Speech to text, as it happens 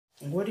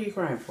What are you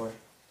crying for?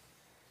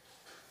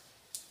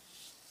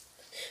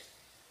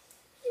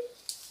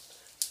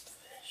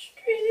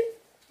 Frustrated.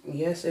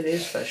 Yes, it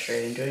is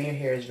frustrating. Doing your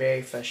hair is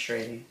very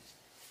frustrating.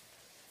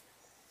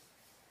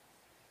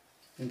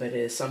 But it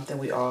is something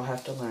we all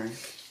have to learn.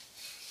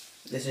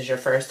 This is your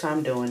first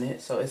time doing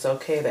it, so it's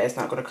okay that it's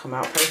not going to come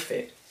out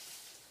perfect.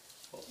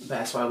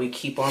 That's why we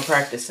keep on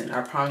practicing.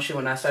 I promise you,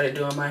 when I started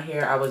doing my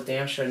hair, I was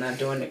damn sure not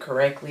doing it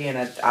correctly, and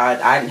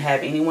I didn't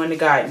have anyone to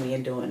guide me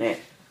in doing it.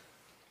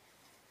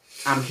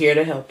 I'm here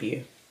to help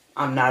you.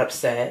 I'm not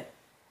upset,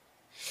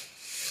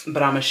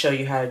 but I'm going to show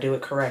you how to do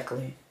it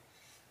correctly.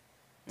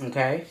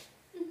 Okay?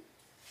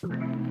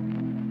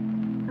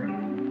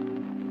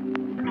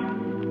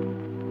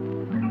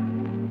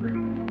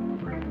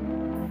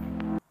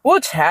 Well,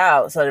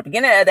 child. So the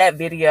beginning of that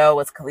video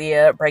was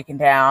Kalia breaking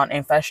down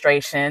in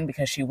frustration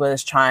because she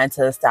was trying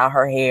to style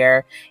her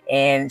hair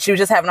and she was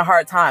just having a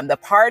hard time. The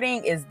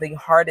parting is the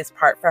hardest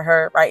part for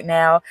her right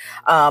now.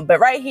 But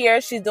right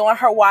here, she's doing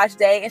her wash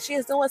day and she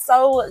is doing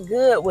so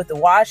good with the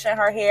washing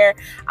her hair.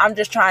 I'm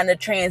just trying to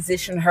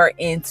transition her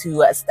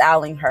into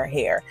styling her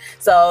hair.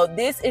 So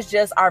this is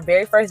just our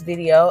very first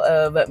video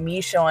of me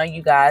showing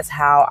you guys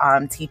how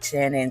I'm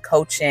teaching and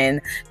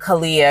coaching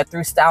Kalia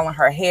through styling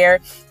her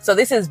hair. So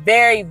this is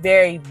very,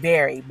 very,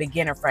 very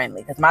beginner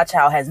friendly because my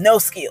child has no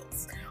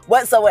skills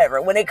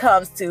whatsoever when it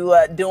comes to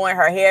doing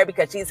her hair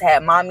because she's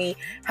had mommy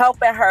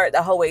helping her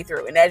the whole way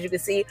through. And as you can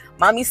see,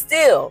 mommy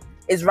still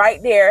is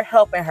right there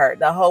helping her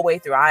the whole way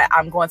through.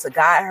 I'm going to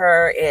guide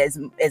her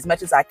as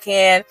much as I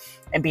can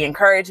and be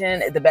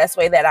encouraging the best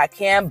way that I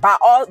can, but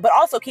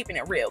also keeping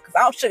it real because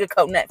I don't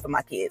sugarcoat nothing for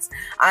my kids.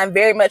 I'm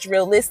very much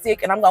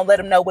realistic and I'm going to let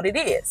them know what it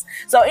is.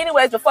 So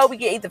anyways, before we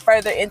get even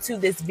further into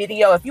this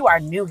video, if you are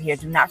new here,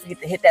 do not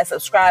forget to hit that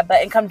subscribe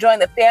button. Come join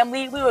the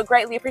family. We would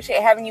greatly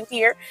appreciate having you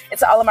here. And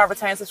to all of my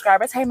return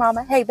subscribers, hey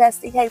mama, hey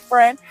bestie, hey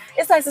friend.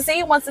 It's nice to see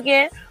you once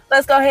again.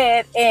 Let's go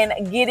ahead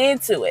and get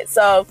into it.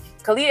 So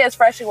Kalia is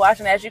freshly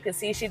washing. As you can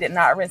see, she did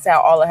not rinse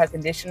out all of her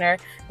conditioner.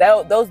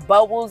 Those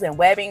bubbles and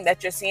webbing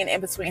that you're seeing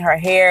in between her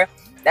hair,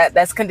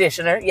 that's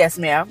conditioner. Yes,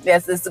 ma'am.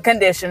 Yes, it's the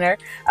conditioner.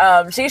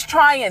 She's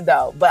trying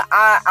though, but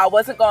I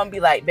wasn't going to be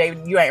like,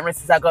 baby, you ain't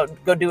rinsed this out.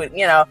 Go do it.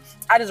 You know,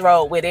 I just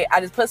rolled with it.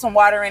 I just put some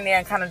water in there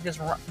and kind of just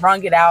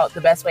wrung it out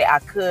the best way I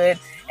could.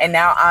 And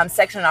now I'm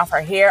sectioning off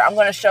her hair. I'm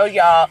going to show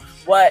y'all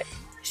what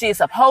she's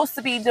supposed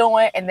to be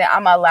doing, and then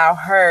I'm going to allow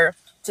her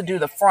to do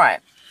the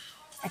front.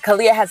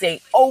 Kalia has an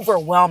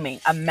overwhelming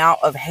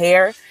amount of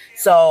hair.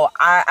 So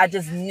I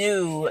just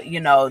knew, you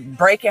know,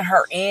 breaking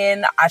her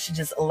in, I should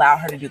just allow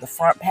her to do the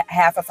front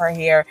half of her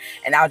hair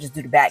and I'll just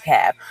do the back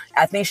half.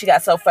 I think she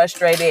got so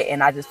frustrated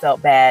and I just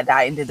felt bad.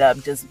 I ended up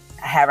just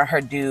having her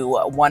do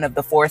one of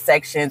the 4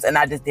 sections and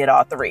I just did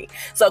all 3.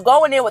 So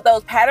going in with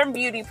those Pattern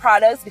Beauty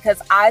products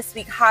because I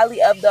speak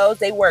highly of those.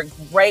 They work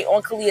great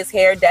on Kalia's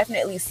hair,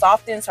 definitely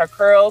softens her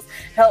curls,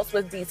 helps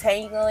with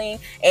detangling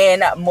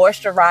and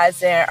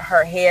moisturizing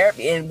her hair.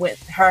 And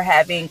with her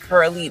having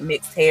curly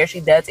mixed hair,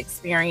 she does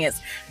experience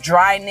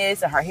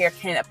dryness and her hair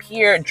can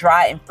appear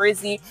dry and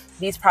frizzy.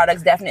 These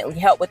products definitely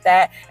help with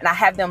that. And I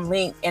have them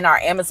linked in our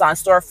Amazon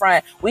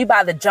storefront. We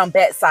buy the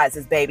jumpette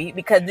sizes, baby,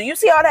 because do you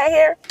see all that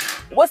hair?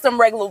 What's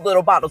them regular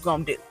little bottles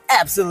gonna do?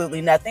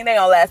 Absolutely nothing. They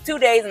gonna last 2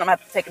 days and I'm gonna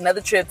have to take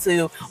another trip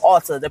to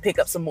Ulta to pick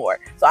up some more.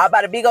 So I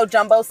bought a big old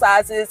jumbo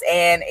sizes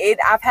and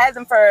I've had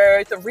them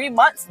for 3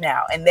 months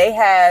now and they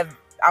have,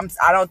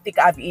 I don't think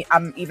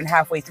I'm even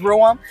halfway through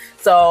them.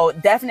 So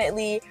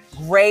definitely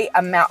great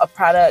amount of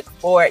product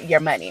for your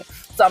money.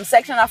 So I'm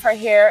sectioning off her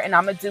hair and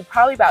I'm gonna do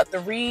probably about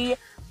 3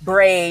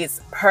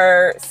 braids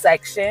per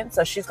section.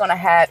 So she's going to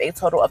have a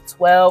total of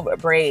 12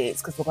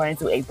 braids because we're going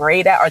to do a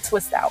braid out or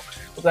twist out.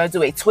 We're going to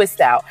do a twist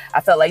out. I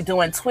felt like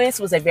doing twists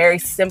was a very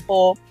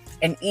simple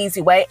and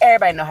easy way.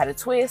 Everybody know how to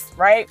twist,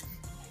 right?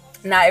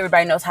 Not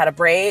everybody knows how to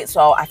braid.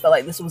 So I felt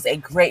like this was a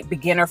great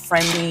beginner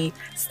friendly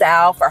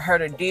style for her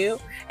to do.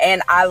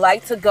 And I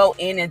like to go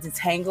in and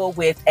detangle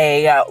with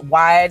a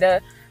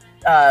wide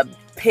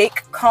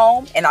pick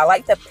comb, and I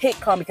like the pick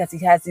comb because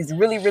he has these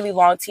really, really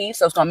long teeth,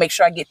 so it's gonna make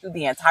sure I get through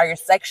the entire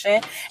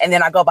section, and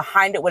then I go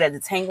behind it with a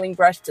detangling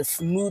brush to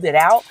smooth it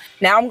out.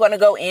 Now I'm gonna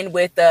go in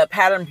with the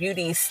Pattern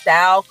Beauty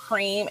Style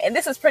Cream, and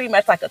this is pretty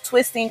much like a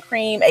twisting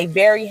cream, a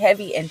very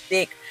heavy and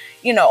thick,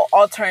 you know,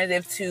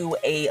 alternative to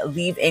a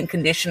leave-in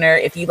conditioner.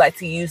 If you like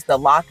to use the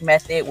lock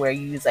method where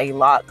you use a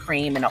lock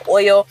cream and an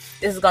oil,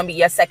 this is going to be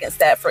your second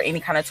step for any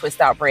kind of twist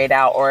out, braid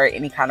out, or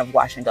any kind of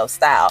wash and go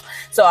style.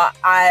 So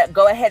I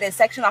go ahead and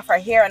section off her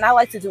hair, and I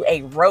like to do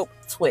a rope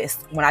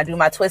twist when I do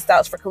my twist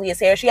outs for Kalia's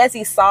hair. She has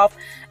these soft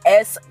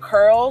S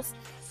curls.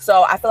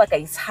 So I feel like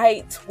a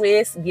tight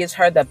twist gives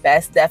her the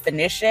best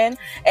definition.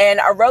 And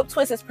a rope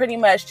twist is pretty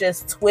much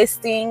just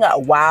twisting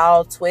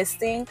while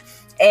twisting.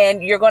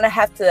 And you're going to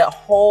have to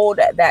hold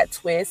that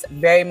twist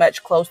very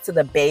much close to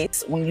the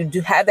base. When you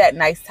do have that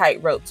nice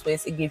tight rope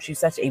twist, it gives you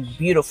such a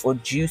beautiful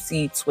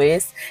juicy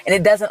twist, and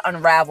it doesn't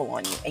unravel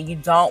on you, and you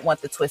don't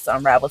want the twist to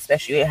unravel,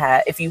 especially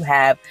if you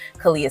have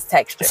Kalia's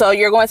texture. So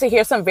you're going to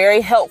hear some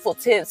very helpful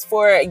tips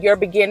for your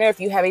beginner if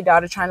you have a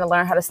daughter trying to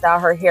learn how to style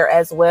her hair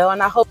as well.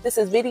 And I hope this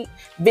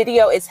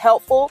video is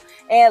helpful,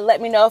 and let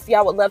me know if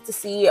y'all would love to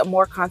see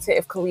more content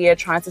of Kalia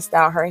trying to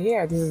style her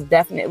hair. This is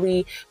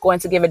definitely going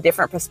to give a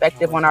different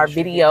perspective on our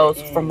videos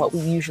from what we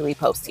usually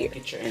post here.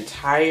 Get your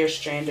entire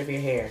strand of your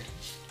hair.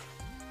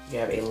 You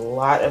have a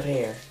lot of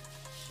hair.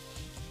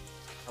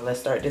 Now let's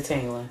start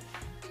detangling.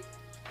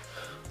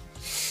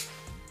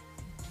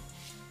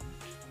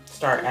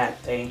 Start at,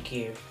 thank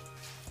you.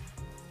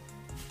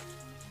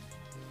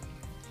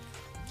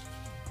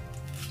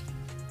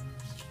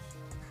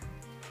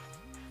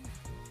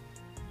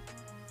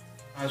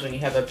 Sometimes when you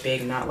have a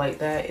big knot like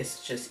that,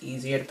 it's just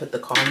easier to put the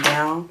comb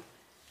down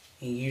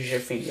and use your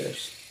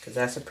fingers, because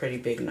that's a pretty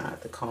big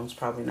knot. The comb's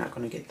probably not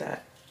going to get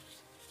that.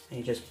 And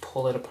you just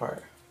pull it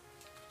apart.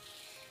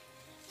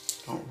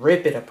 Don't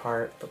rip it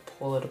apart, but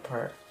pull it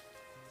apart.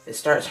 If it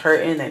starts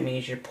hurting, that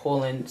means you're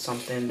pulling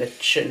something that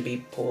shouldn't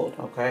be pulled,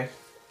 okay?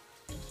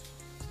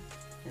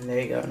 And there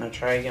you go. Now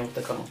try again with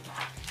the comb.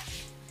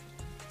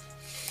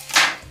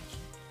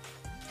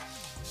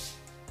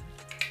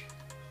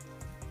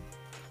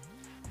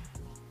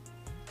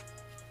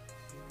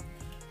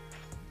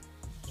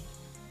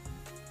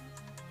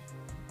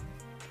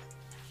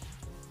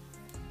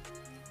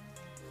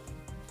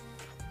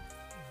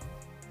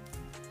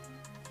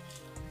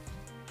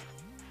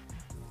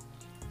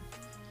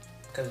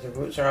 Because the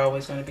roots are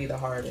always going to be the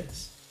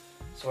hardest.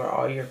 It's where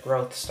all your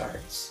growth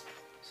starts.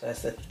 So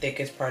that's the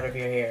thickest part of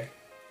your hair.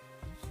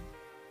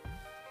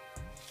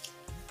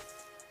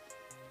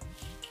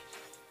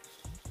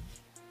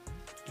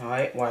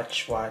 Alright,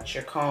 watch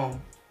your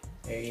comb.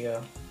 There you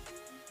go.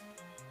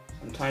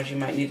 Sometimes you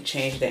might need to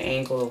change the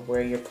angle of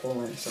where you're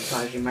pulling.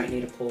 Sometimes you might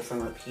need to pull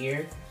from up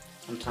here.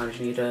 Sometimes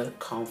you need to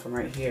comb from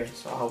right here.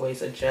 So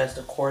always adjust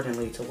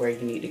accordingly to where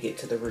you need to get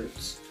to the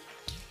roots.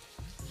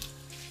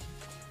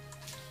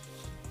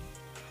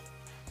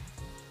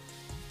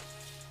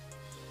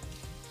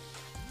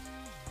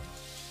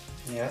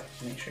 Yep,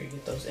 make sure you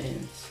get those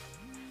ends.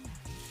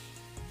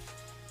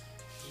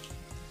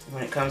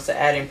 When it comes to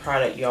adding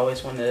product, you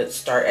always want to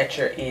start at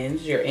your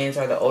ends. Your ends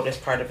are the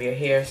oldest part of your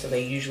hair, so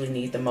they usually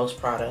need the most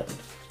product.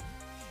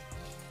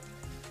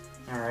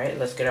 Alright,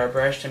 let's get our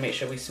brush to make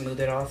sure we smooth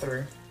it all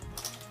through.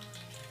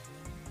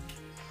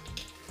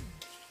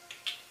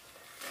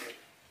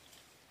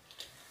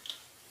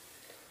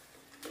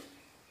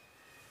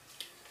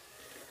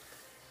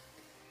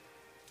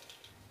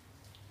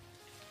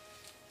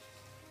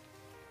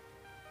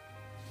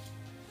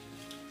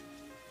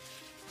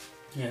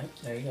 Yeah,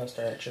 there you go.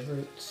 Start at your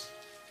roots.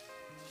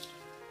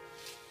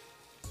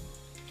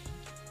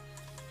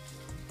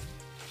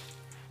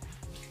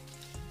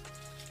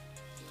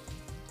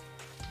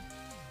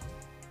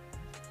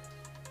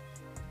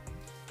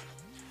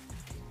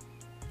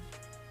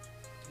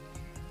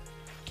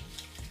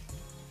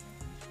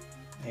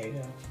 There you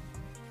go.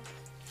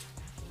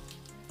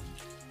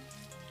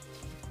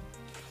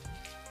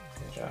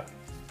 Good job.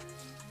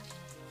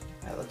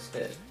 That looks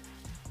good.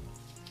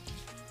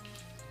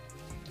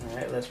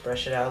 Alright, let's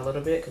brush it out a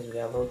little bit because we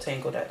got a little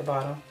tangled at the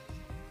bottom.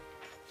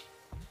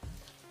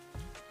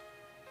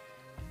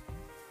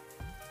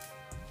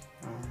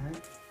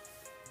 Alright.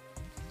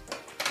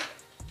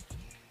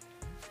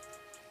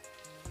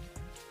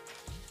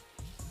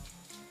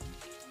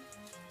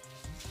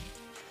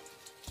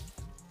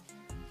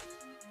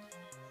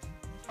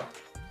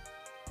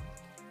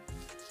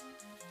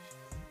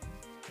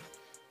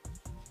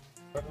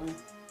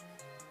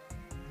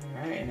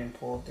 Alright, and then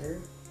pull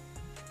through.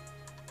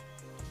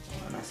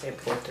 When I say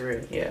pull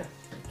through, yeah,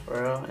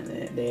 twirl, and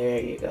then there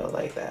you go,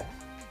 like that.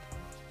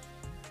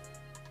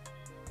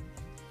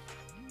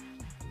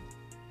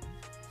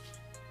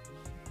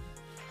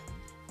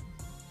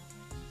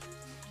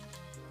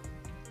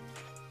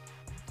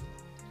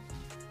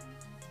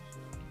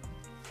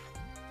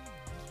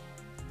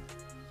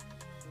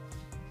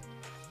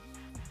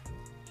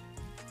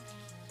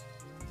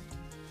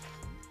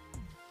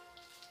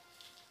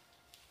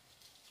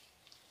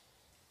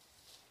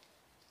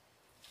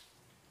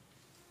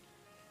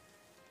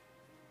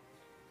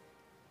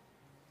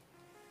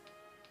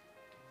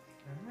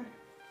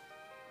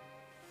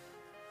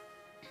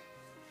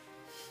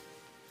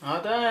 All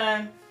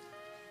done.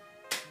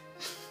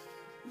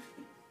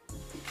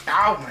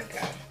 Oh my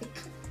God.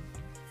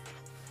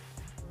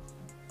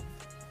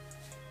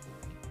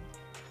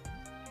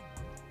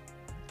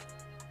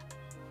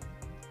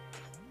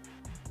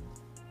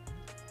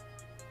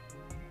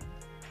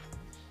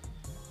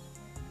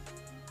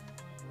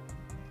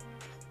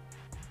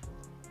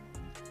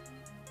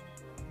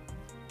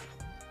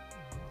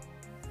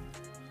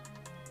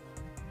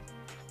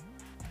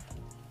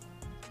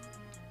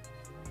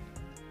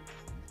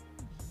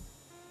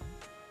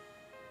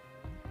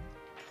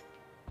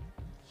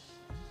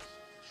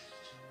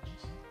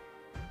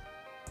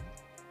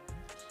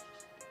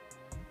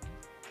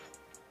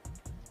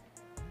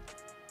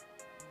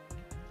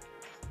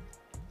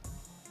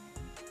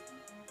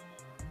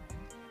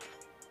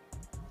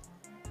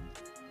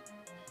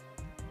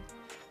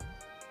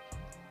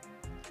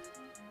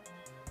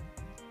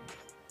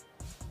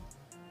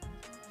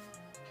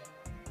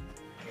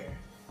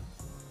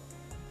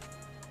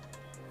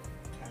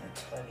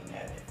 tugging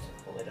at it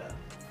to pull it up.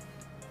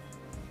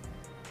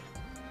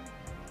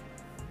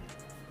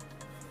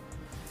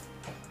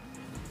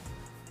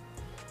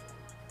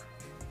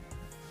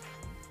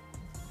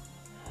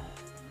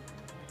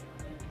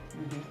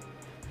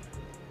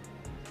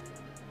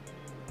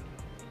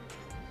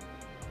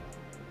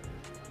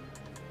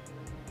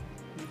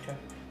 Okay.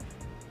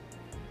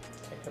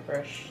 Take a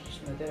brush,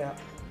 smooth it out.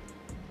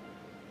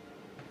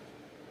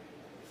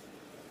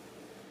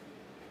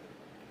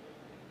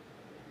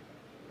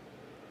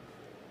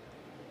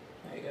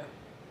 There you go.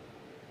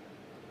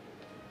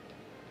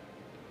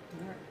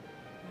 Alright,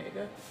 there you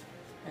go.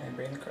 And then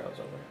bring the curls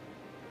over.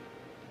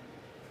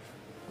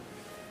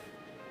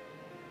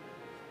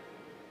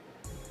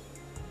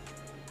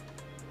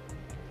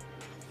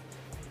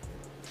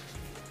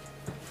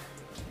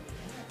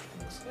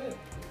 Looks good.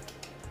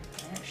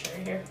 Alright, show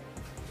your hair.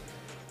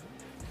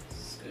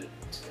 Scoot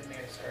to the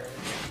mirror, sir.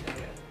 There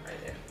you go,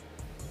 right there.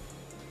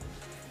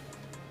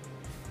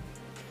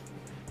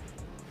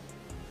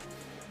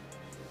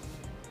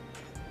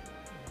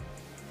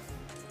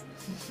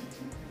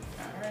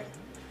 Alright,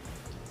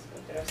 let's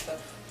go get our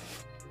stuff.